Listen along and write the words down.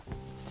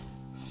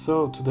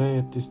So today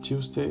at this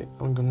Tuesday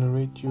I'm gonna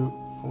read you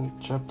from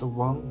chapter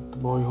 1, The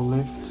Boy Who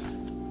Lived,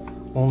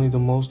 only the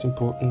most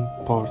important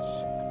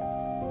parts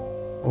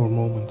or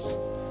moments,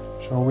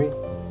 shall we?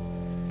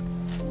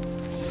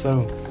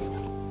 So,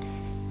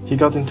 he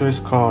got into his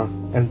car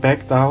and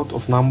backed out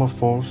of number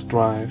 4's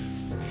drive.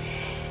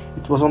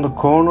 It was on the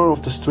corner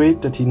of the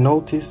street that he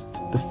noticed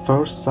the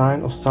first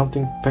sign of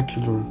something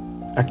peculiar,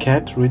 a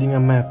cat reading a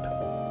map.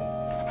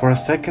 For a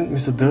second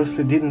Mr.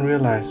 Dursley didn't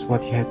realize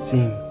what he had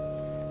seen.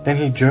 Then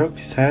he jerked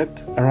his head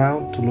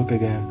around to look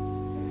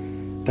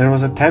again. There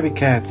was a tabby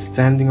cat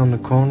standing on the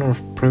corner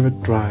of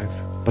Privet Drive,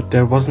 but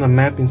there wasn't a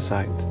map in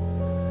sight.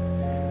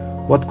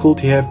 What could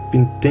he have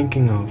been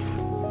thinking of?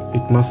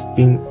 It must have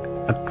been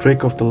a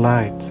trick of the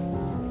light.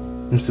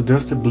 Mr.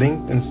 Dursley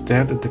blinked and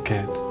stared at the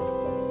cat.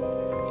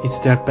 It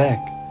stared back.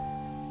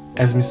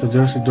 As Mr.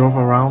 Dursley drove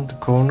around the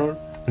corner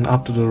and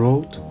up to the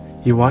road,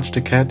 he watched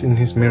the cat in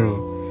his mirror.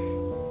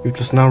 It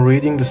was now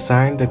reading the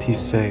sign that he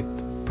said,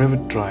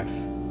 Privet Drive.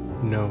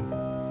 No,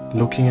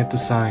 looking at the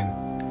sign.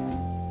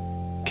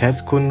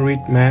 Cats couldn't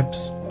read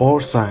maps or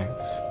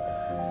signs.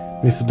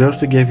 Mr.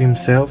 Dursley gave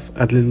himself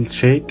a little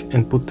shake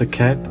and put the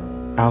cat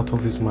out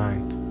of his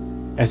mind.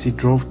 As he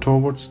drove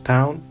towards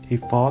town, he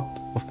thought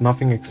of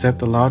nothing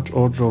except a large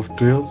order of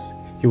drills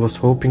he was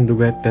hoping to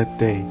get that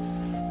day.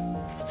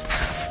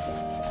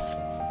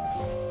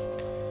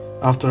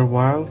 After a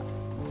while,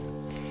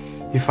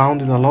 he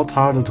found it a lot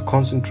harder to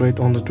concentrate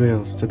on the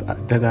drills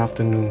that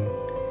afternoon,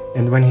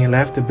 and when he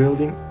left the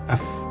building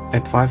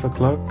at 5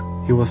 o'clock,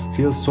 he was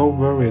still so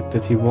worried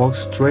that he walked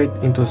straight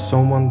into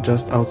someone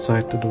just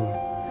outside the door.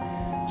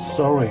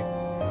 Sorry,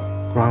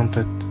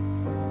 grunted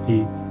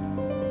he,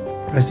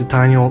 as the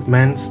tiny old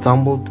man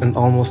stumbled and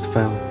almost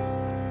fell.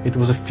 It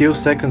was a few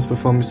seconds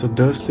before Mr.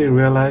 Dursley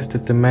realized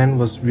that the man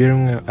was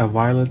wearing a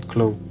violet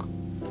cloak.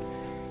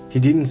 He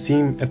didn't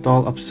seem at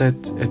all upset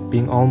at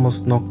being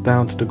almost knocked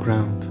down to the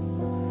ground.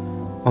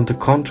 On the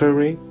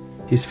contrary,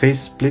 his face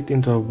split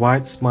into a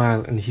wide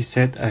smile and he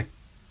said a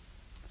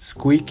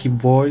squeaky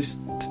voice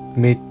that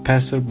made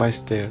passers-by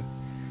stare.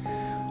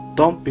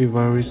 Don't be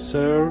worried,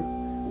 sir,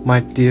 my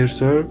dear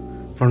sir,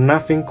 for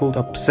nothing could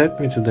upset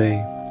me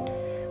today.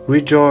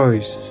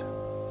 Rejoice,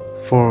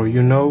 for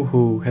you know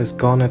who has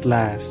gone at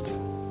last.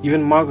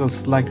 Even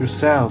muggles like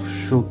yourself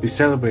should be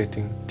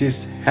celebrating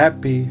this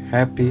happy,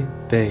 happy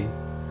day.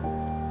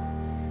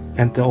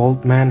 And the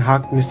old man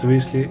hugged Mr.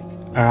 Weasley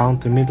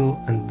around the middle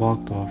and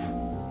walked off.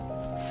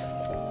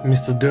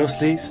 Mr.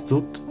 Dursley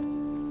stood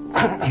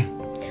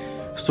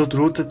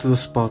rooted to the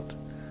spot.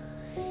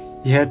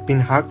 He had been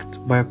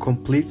hugged by a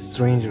complete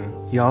stranger.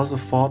 He also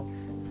thought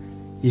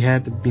he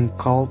had been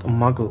called a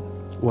muggle,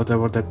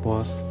 whatever that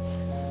was.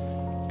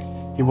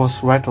 He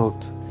was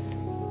rattled.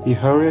 He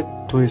hurried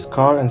to his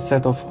car and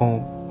set off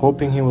home,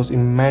 hoping he was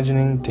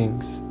imagining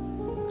things,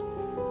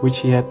 which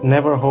he had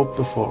never hoped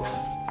before,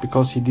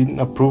 because he didn't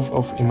approve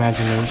of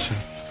imagination.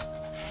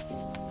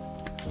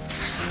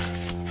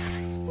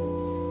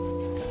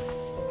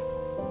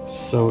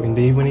 So in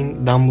the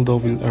evening,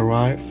 Dumbledore will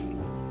arrive.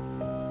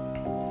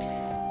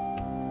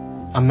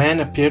 A man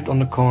appeared on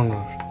the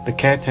corner. The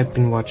cat had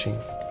been watching.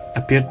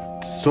 Appeared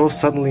so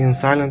suddenly and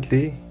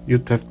silently,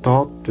 you'd have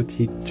thought that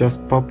he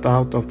just popped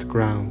out of the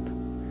ground.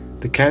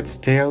 The cat's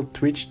tail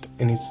twitched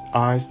and its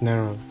eyes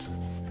narrowed.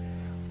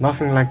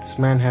 Nothing like this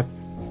man had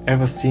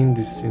ever seen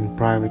this in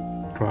Privet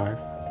Drive.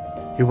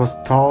 He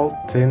was tall,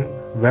 thin,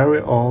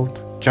 very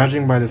old,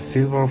 judging by the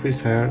silver of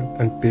his hair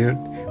and beard,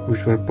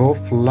 which were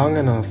both long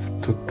enough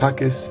to tuck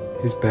his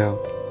belt.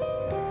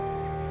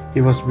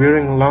 He was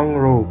wearing long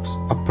robes,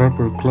 a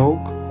purple cloak,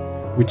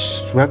 which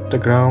swept the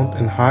ground,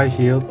 and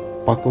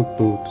high-heeled, buckled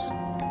boots.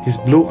 His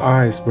blue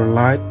eyes were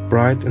light,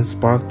 bright and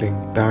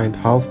sparkling behind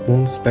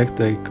half-moon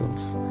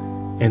spectacles,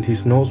 and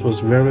his nose was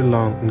very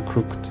long and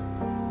crooked,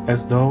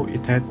 as though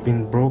it had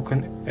been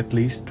broken at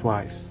least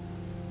twice.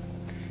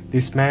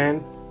 This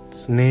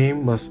man's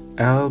name was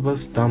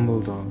Albus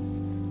Dumbledore.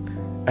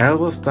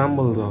 Albus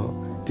Dumbledore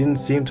didn't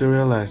seem to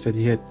realize that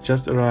he had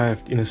just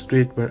arrived in a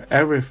street where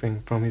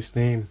everything from his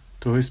name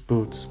to his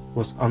boots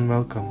was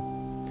unwelcome.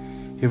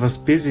 He was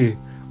busy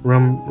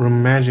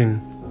rummaging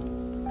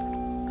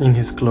in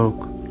his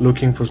cloak,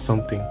 looking for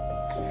something.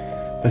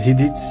 But he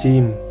did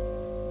seem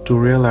to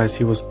realize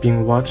he was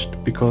being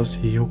watched because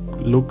he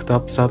looked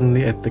up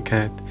suddenly at the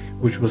cat,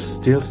 which was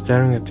still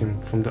staring at him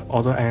from the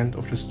other end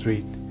of the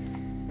street.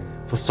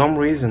 For some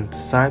reason, the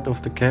sight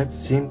of the cat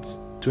seemed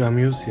to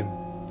amuse him.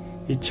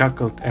 He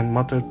chuckled and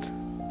muttered,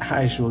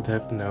 I should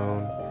have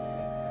known.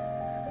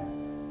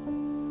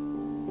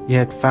 He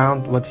had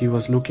found what he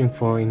was looking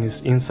for in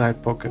his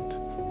inside pocket.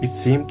 It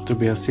seemed to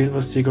be a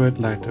silver cigarette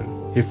lighter.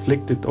 He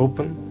flicked it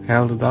open,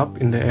 held it up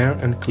in the air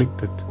and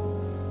clicked it.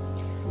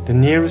 The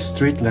nearest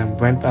street lamp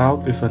went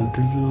out with a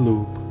little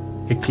loop.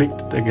 He clicked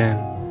it again.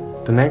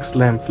 The next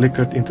lamp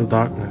flickered into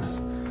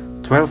darkness.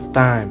 12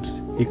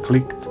 times he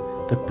clicked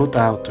the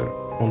put-outer,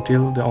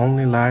 until the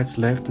only lights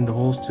left in the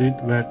whole street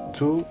were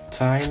 2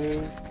 tiny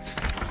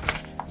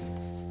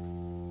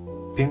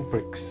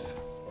pinpricks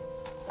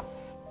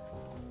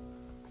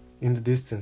in the distance.